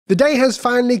The day has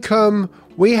finally come.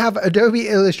 We have Adobe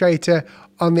Illustrator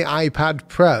on the iPad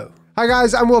Pro. Hi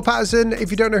guys, I'm Paterson. If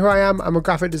you don't know who I am, I'm a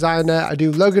graphic designer. I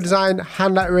do logo design,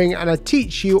 hand lettering, and I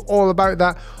teach you all about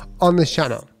that on this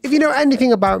channel. If you know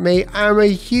anything about me, I'm a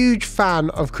huge fan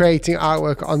of creating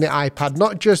artwork on the iPad,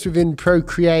 not just within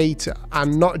Procreate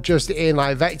and not just in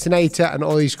like Vectornator and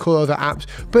all these cool other apps,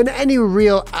 but in any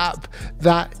real app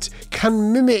that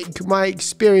can mimic my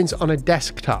experience on a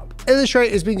desktop.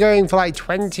 Illustrator has been going for like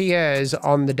 20 years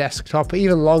on the desktop,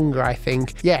 even longer, I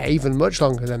think. Yeah, even much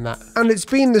longer than that. And it's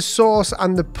been the source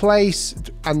and the place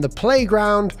and the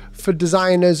playground for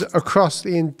designers across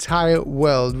the entire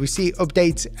world. We see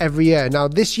updates every year. Now,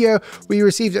 this year we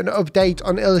received an update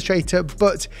on Illustrator,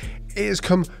 but it has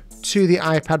come to the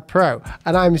iPad Pro,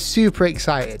 and I'm super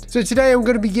excited. So today I'm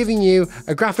going to be giving you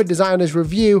a graphic designer's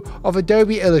review of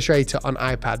Adobe Illustrator on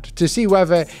iPad to see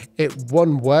whether it,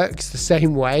 one, works the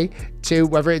same way, two,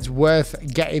 whether it's worth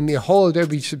getting the whole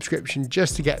Adobe subscription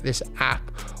just to get this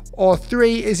app, or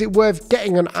three, is it worth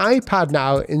getting an iPad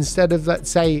now instead of,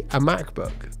 let's say, a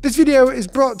MacBook? This video is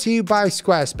brought to you by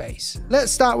Squarespace.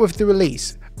 Let's start with the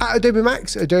release. At Adobe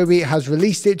Max, Adobe has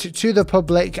released it to the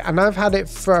public, and I've had it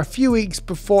for a few weeks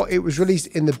before it was released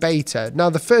in the beta.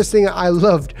 Now, the first thing I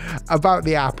loved about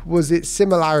the app was its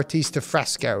similarities to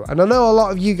Fresco. And I know a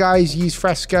lot of you guys use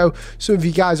Fresco. Some of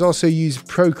you guys also use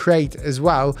Procreate as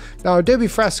well. Now, Adobe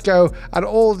Fresco and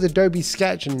all the Adobe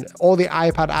Sketch and all the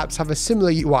iPad apps have a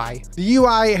similar UI. The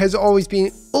UI has always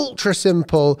been ultra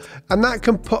simple, and that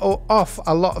can put off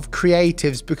a lot of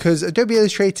creatives because Adobe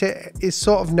Illustrator is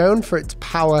sort of known for its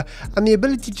power and the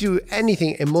ability to do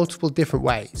anything in multiple different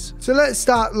ways. So let's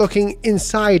start looking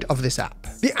inside of this app.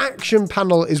 The action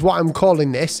panel is what I'm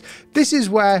calling this. This is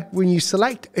where when you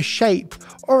select a shape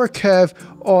or a curve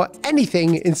or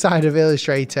anything inside of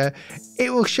Illustrator,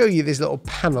 it will show you this little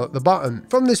panel at the bottom.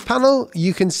 From this panel,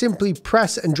 you can simply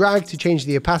press and drag to change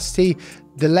the opacity,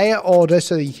 the layer order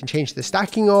so that you can change the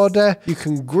stacking order, you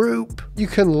can group, you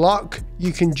can lock,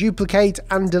 you can duplicate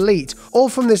and delete, all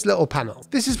from this little panel.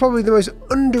 This is probably the most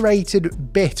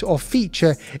underrated bit or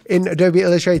feature in Adobe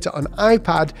Illustrator on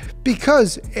iPad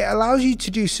because it allows you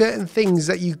to do certain things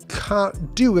that you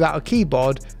can't do without a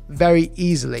keyboard very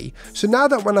easily. So now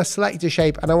that when I select a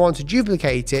shape and I want to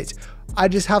duplicate it, I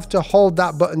just have to hold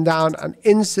that button down and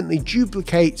instantly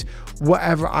duplicate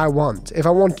whatever I want. If I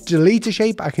want to delete a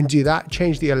shape, I can do that,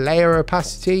 change the layer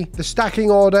opacity, the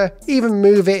stacking order, even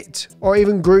move it, or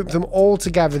even group them all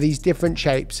together, these different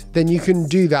shapes, then you can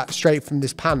do that straight from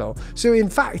this panel. So in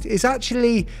fact, it's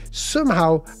actually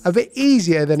somehow a bit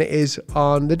easier than it is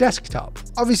on the desktop.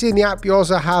 Obviously in the app, you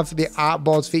also have the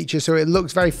artboards feature, so it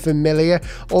looks very familiar,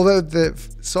 although the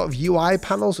sort of UI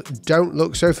panels don't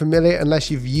look so familiar unless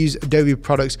you've used Adobe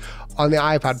products on the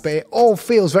iPad, but it all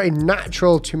feels very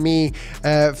natural to me,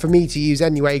 for me to use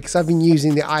anyway, because I've been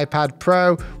using the iPad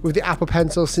Pro with the Apple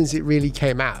Pencil since it really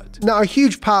came out. Now, a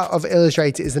huge part of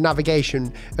Illustrator is the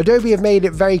navigation. Adobe have made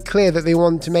it very clear that they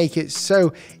want to make it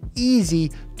so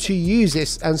easy to use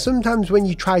this, and sometimes when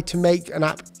you try to make an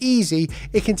app easy,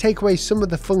 it can take away some of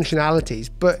the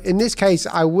functionalities. But in this case,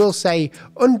 I will say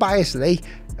unbiasedly,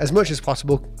 as much as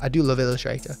possible, I do love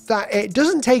Illustrator, that it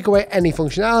doesn't take away any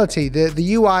functionality.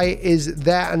 The UI is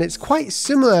there and it's quite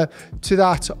similar to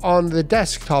that on the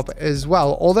desktop as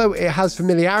well, although it has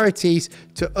familiarities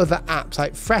to other apps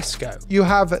like Fresco. You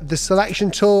have the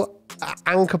selection tool,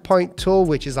 anchor point tool,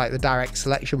 which is like the direct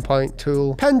selection point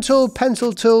tool, pen tool,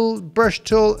 pencil tool, brush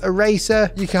tool,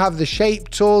 eraser. You can have the shape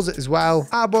tools as well,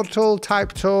 artboard tool,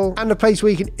 type tool, and a place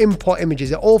where you can import images.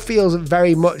 It all feels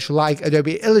very much like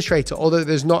Adobe Illustrator, although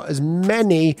there's not as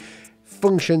many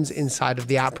functions inside of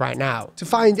the app right now. To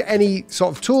find any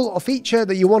sort of tool or feature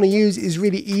that you want to use is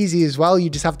really easy as well. You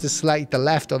just have to select the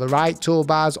left or the right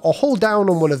toolbars or hold down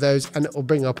on one of those and it will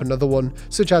bring up another one,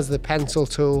 such as the pencil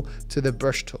tool to the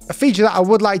brush tool. A feature that I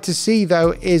would like to see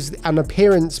though is an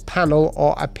appearance panel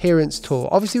or appearance tool.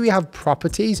 Obviously we have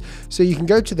properties, so you can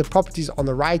go to the properties on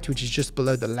the right, which is just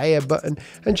below the layer button,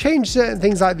 and change certain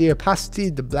things like the opacity,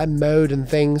 the blend mode and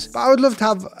things. But I would love to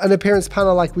have an appearance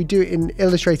panel like we do in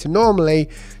Illustrator normally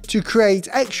to create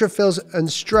extra fills and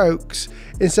strokes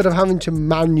instead of having to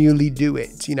manually do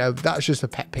it. You know, that's just a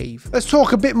pet peeve. Let's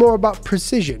talk a bit more about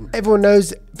precision. Everyone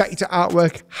knows vector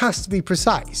artwork has to be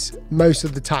precise most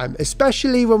of the time,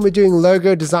 especially when we're doing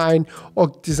logo design or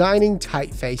designing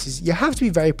typefaces. You have to be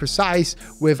very precise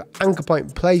with anchor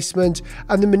point placement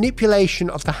and the manipulation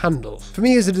of the handles. For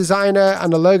me as a designer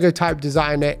and a logo type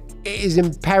designer, it is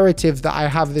imperative that I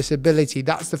have this ability.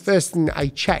 That's the first thing that I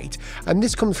checked. And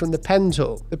this comes from the pen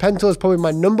tool. The pen tool is probably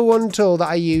my #1 tool that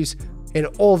I use in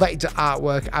all vector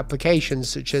artwork applications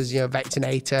such as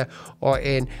Vectornator or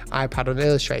in iPad or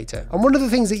Illustrator. And one of the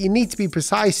things that you need to be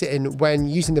precise in when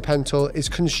using the pen tool is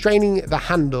constraining the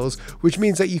handles, which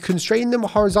means that you constrain them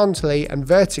horizontally and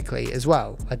vertically as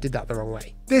well. I did that the wrong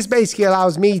way. This basically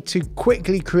allows me to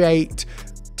quickly create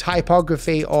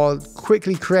typography or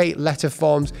quickly create letter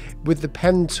forms with the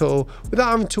pen tool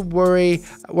without having to worry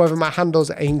whether my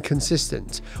handles are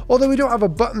inconsistent. Although we don't have a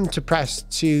button to press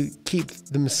to keep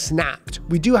them snapped,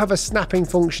 we do have a snapping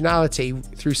functionality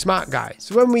through Smart Guides.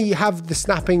 So when we have the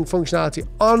snapping functionality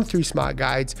on through Smart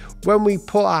Guides, when we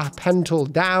pull our pen tool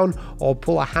down or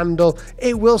pull a handle,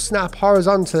 it will snap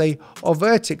horizontally or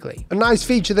vertically. A nice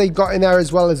feature they got in there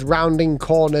as well as rounding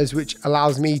corners, which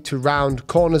allows me to round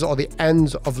corners or the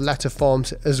ends of letter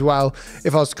forms as well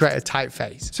if I was to create a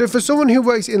typeface. So for someone who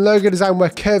works in logo design where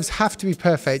curves have to be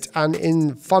perfect, and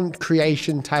in font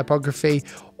creation, typography,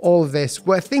 all of this,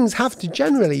 where things have to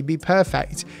generally be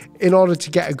perfect in order to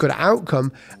get a good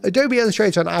outcome, Adobe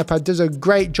Illustrator on iPad does a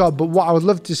great job. But what I would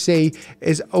love to see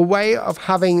is a way of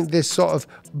having this sort of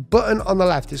button on the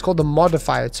left, it's called the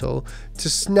modifier tool, to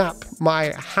snap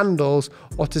my handles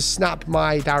or to snap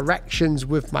my directions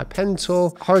with my pen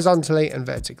tool horizontally and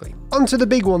vertically. Onto the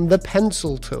big one, the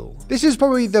pencil tool. This is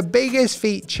probably the biggest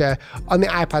feature on the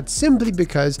iPad simply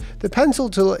because the pencil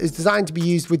tool is designed to be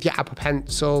used with your Apple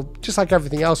Pencil, just like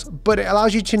everything else, but it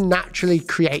allows you to naturally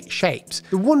create shapes.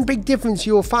 The one big difference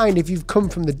you'll find if you've come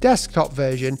from the desktop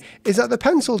version is that the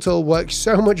pencil tool works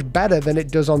so much better than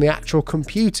it does on the actual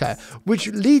computer, which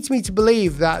leads me to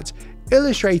believe that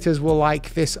illustrators will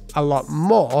like this a lot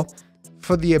more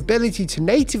for the ability to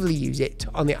natively use it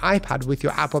on the iPad with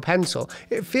your Apple Pencil.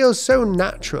 It feels so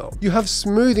natural. You have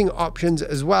smoothing options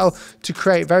as well to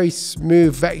create very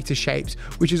smooth vector shapes,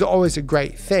 which is always a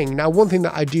great thing. Now, one thing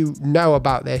that I do know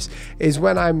about this is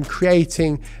when I'm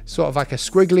creating sort of like a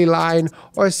squiggly line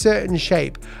or a certain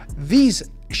shape, these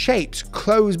shapes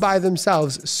close by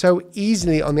themselves so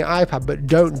easily on the iPad, but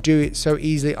don't do it so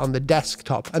easily on the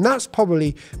desktop. And that's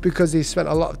probably because they spent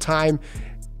a lot of time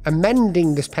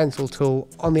amending this pencil tool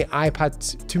on the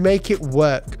iPad to make it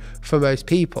work for most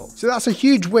people. So that's a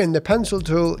huge win. The pencil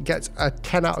tool gets a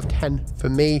 10 out of 10 for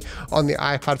me on the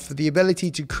iPad for the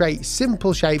ability to create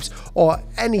simple shapes or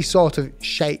any sort of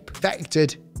shape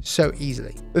vectored so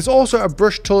easily. There's also a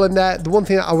brush tool in there. The one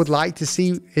thing that I would like to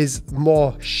see is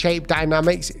more shape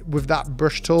dynamics with that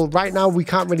brush tool. Right now, we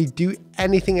can't really do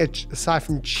anything aside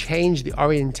from change the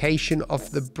orientation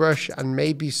of the brush and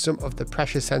maybe some of the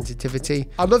pressure sensitivity.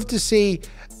 I'd love to see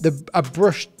a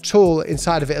brush tool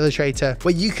inside of Illustrator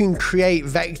where you can create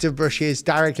vector brushes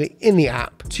directly in the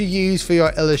app to use for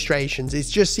your illustrations. It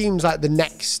just seems like the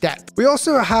next step. We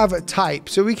also have a type,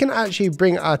 so we can actually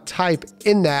bring our type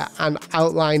in there and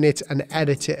outline it and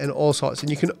edit it and all sorts. And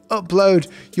you can upload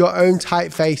your own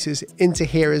typefaces into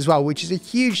here as well, which is a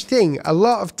huge thing. A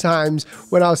lot of times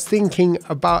when I was thinking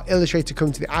about Illustrator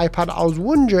coming to the iPad, I was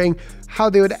wondering how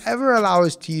they would ever allow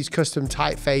us to use custom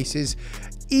typefaces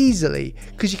easily,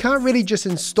 because you can't really just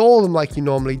install them like you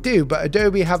normally do, but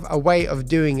Adobe have a way of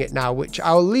doing it now, which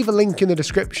I'll leave a link in the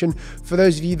description for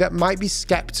those of you that might be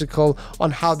skeptical on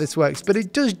how this works, but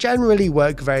it does generally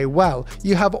work very well.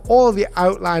 You have all the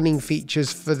outlining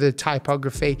features for the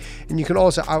typography, and you can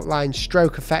also outline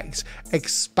stroke effects,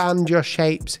 expand your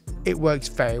shapes. It works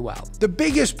very well. The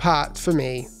biggest part for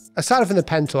me, aside from the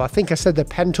pen tool, I think I said the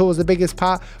pen tool was the biggest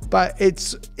part, but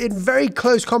it's in very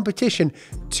close competition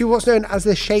to what's known as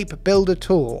the shape builder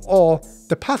tool or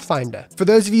the Pathfinder. For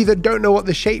those of you that don't know what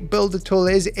the shape builder tool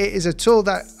is, it is a tool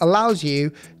that allows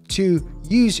you to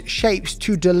use shapes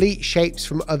to delete shapes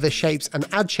from other shapes and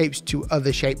add shapes to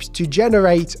other shapes to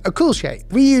generate a cool shape.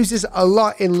 We use this a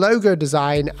lot in logo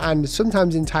design and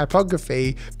sometimes in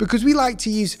typography because we like to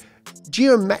use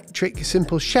geometric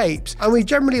simple shapes, and we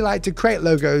generally like to create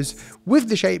logos with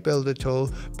the shape builder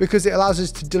tool because it allows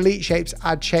us to delete shapes,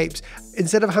 add shapes,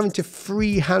 instead of having to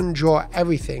freehand draw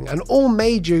everything. And all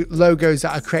major logos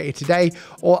that are created today,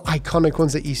 or iconic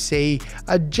ones that you see,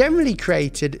 are generally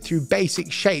created through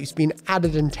basic shapes being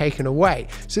added and taken away.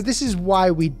 So this is why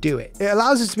we do it. It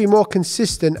allows us to be more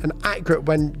consistent and accurate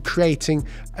when creating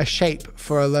a shape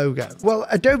for a logo. Well,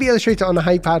 Adobe Illustrator on the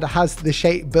iPad has the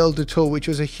shape builder tool, which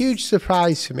was a huge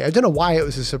surprise for me. I don't know why it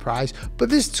was a surprise, but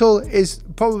this tool is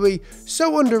probably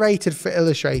so underrated for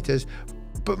illustrators,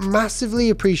 but massively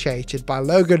appreciated by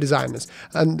logo designers,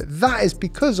 and that is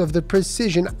because of the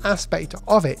precision aspect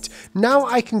of it. Now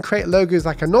I can create logos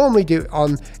like I normally do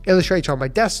on Illustrator on my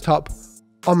desktop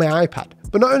on my iPad.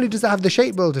 But not only does it have the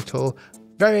shape builder tool,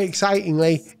 very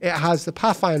excitingly, it has the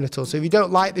Pathfinder tool. So if you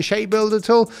don't like the shape builder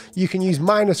tool, you can use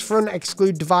minus front,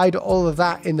 exclude, divide, all of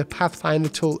that in the Pathfinder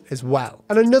tool as well.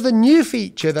 And another new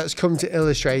feature that's come to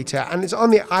Illustrator, and it's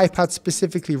on the iPad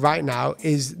specifically right now,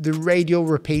 is the radial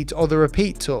repeat or the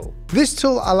repeat tool. This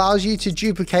tool allows you to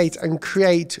duplicate and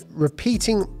create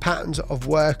repeating patterns of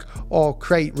work or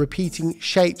create repeating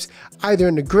shapes either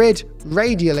in a grid,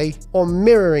 radially, or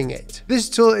mirroring it. This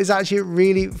tool is actually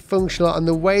really functional, and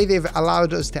the way they've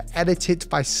allowed us to edit it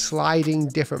by sliding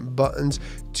different buttons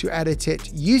to edit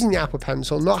it using the Apple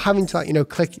Pencil, not having to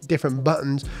click different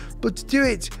buttons, but to do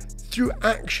it through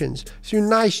actions, through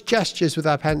nice gestures with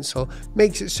our pencil,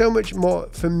 makes it so much more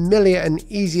familiar and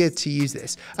easier to use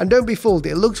this. And don't be fooled,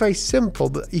 it looks very simple,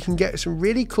 but you can get some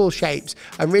really cool shapes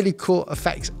and really cool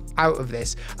effects out of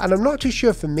this. And I'm not too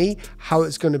sure for me how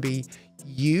it's going to be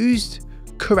used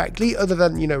correctly, other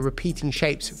than repeating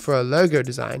shapes for a logo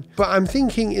design. But I'm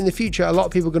thinking in the future a lot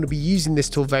of people are going to be using this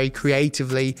tool very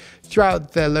creatively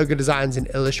throughout their logo designs and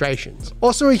illustrations.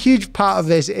 Also, a huge part of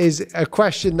this is a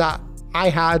question that I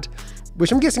had,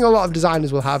 which I'm guessing a lot of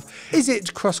designers will have: is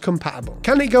it cross-compatible?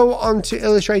 Can it go onto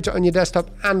Illustrator on your desktop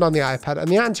and on the iPad? And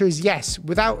the answer is yes,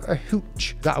 without a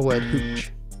hooch. Is that a word,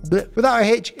 hooch? Without a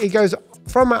hitch, it goes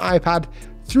from my iPad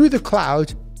through the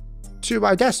cloud to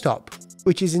my desktop,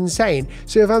 which is insane.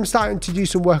 So if I'm starting to do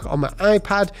some work on my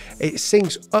iPad, it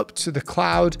syncs up to the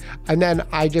cloud, and then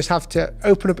I just have to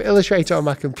open up Illustrator on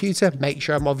my computer, make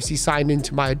sure I'm obviously signed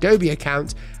into my Adobe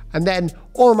account, and then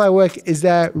all my work is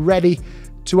there ready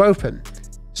to open.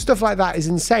 Stuff like that is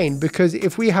insane, because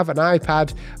if we have an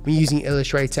iPad, we're using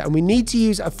Illustrator, and we need to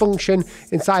use a function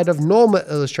inside of normal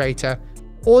Illustrator,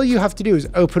 all you have to do is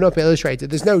open up Illustrator.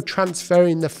 There's no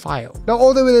transferring the file. Now,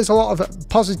 although there's a lot of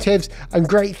positives and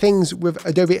great things with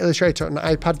Adobe Illustrator on the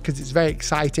iPad because it's very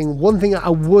exciting, one thing that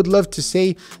I would love to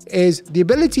see is the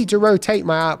ability to rotate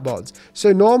my artboards.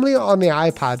 So normally on the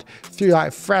iPad, through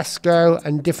like Fresco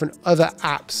and different other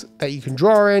apps that you can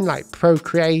draw in, like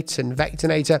Procreate and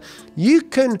Vectornator, you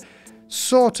can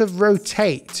sort of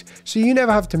rotate. So you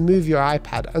never have to move your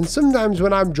iPad. And sometimes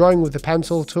when I'm drawing with the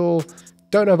pencil tool,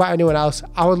 don't know about anyone else,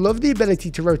 I would love the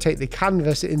ability to rotate the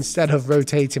canvas instead of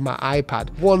rotating my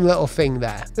iPad. One little thing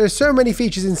there. There's so many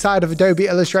features inside of Adobe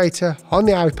Illustrator on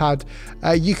the iPad.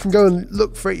 You can go and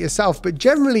look for it yourself, but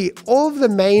generally all of the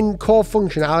main core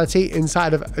functionality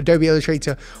inside of Adobe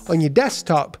Illustrator on your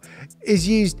desktop is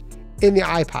used in the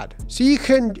iPad. So you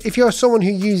can, if you're someone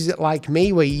who uses it like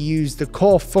me, where you use the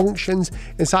core functions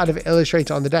inside of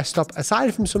Illustrator on the desktop,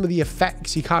 aside from some of the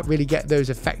effects, you can't really get those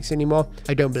effects anymore,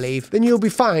 I don't believe, then you'll be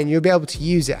fine, you'll be able to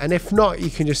use it. And if not, you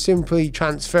can just simply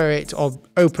transfer it or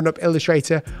open up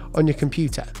Illustrator on your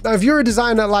computer. Now, if you're a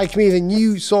designer like me, then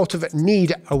you sort of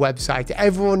need a website.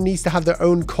 Everyone needs to have their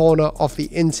own corner of the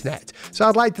internet. So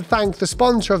I'd like to thank the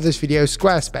sponsor of this video,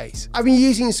 Squarespace. I've been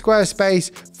using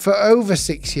Squarespace for over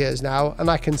 6 years now, and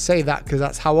I can say that because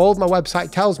that's how old my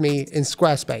website tells me in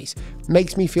Squarespace.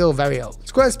 Makes me feel very old.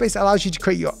 Squarespace allows you to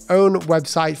create your own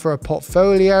website for a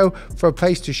portfolio, for a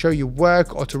place to show your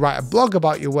work, or to write a blog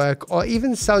about your work, or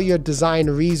even sell your design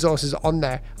resources on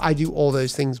there. I do all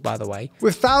those things, by the way.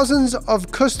 With thousands of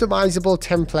customizable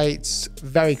templates,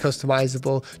 very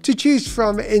customizable, to choose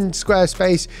from in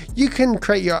Squarespace, you can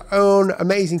create your own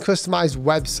amazing customized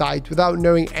website without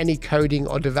knowing any coding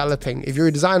or developing. If you're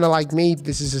a designer like me,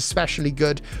 this is especially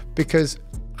good because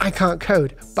I can't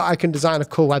code, but I can design a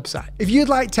cool website. If you'd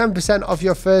like 10% off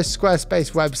your first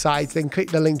Squarespace website, then click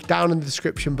the link down in the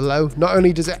description below. Not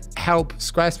only does it help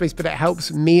Squarespace, but it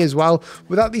helps me as well.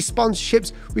 Without these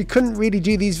sponsorships, we couldn't really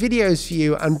do these videos for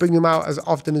you and bring them out as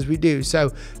often as we do. So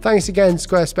thanks again,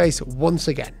 Squarespace, once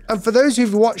again. And for those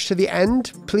who've watched to the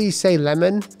end, please say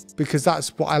lemon, because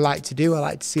that's what I like to do. I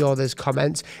like to see all those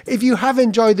comments. If you have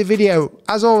enjoyed the video,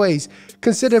 as always,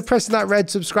 consider pressing that red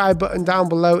subscribe button down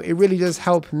below. It really does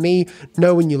help me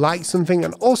know when you like something,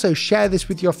 and also share this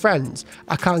with your friends.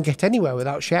 I can't get anywhere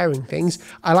without sharing things.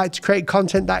 I like to create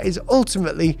content that is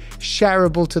ultimately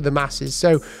shareable to the masses.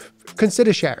 So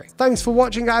consider sharing. Thanks for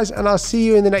watching, guys, and I'll see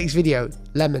you in the next video.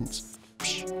 Lemons.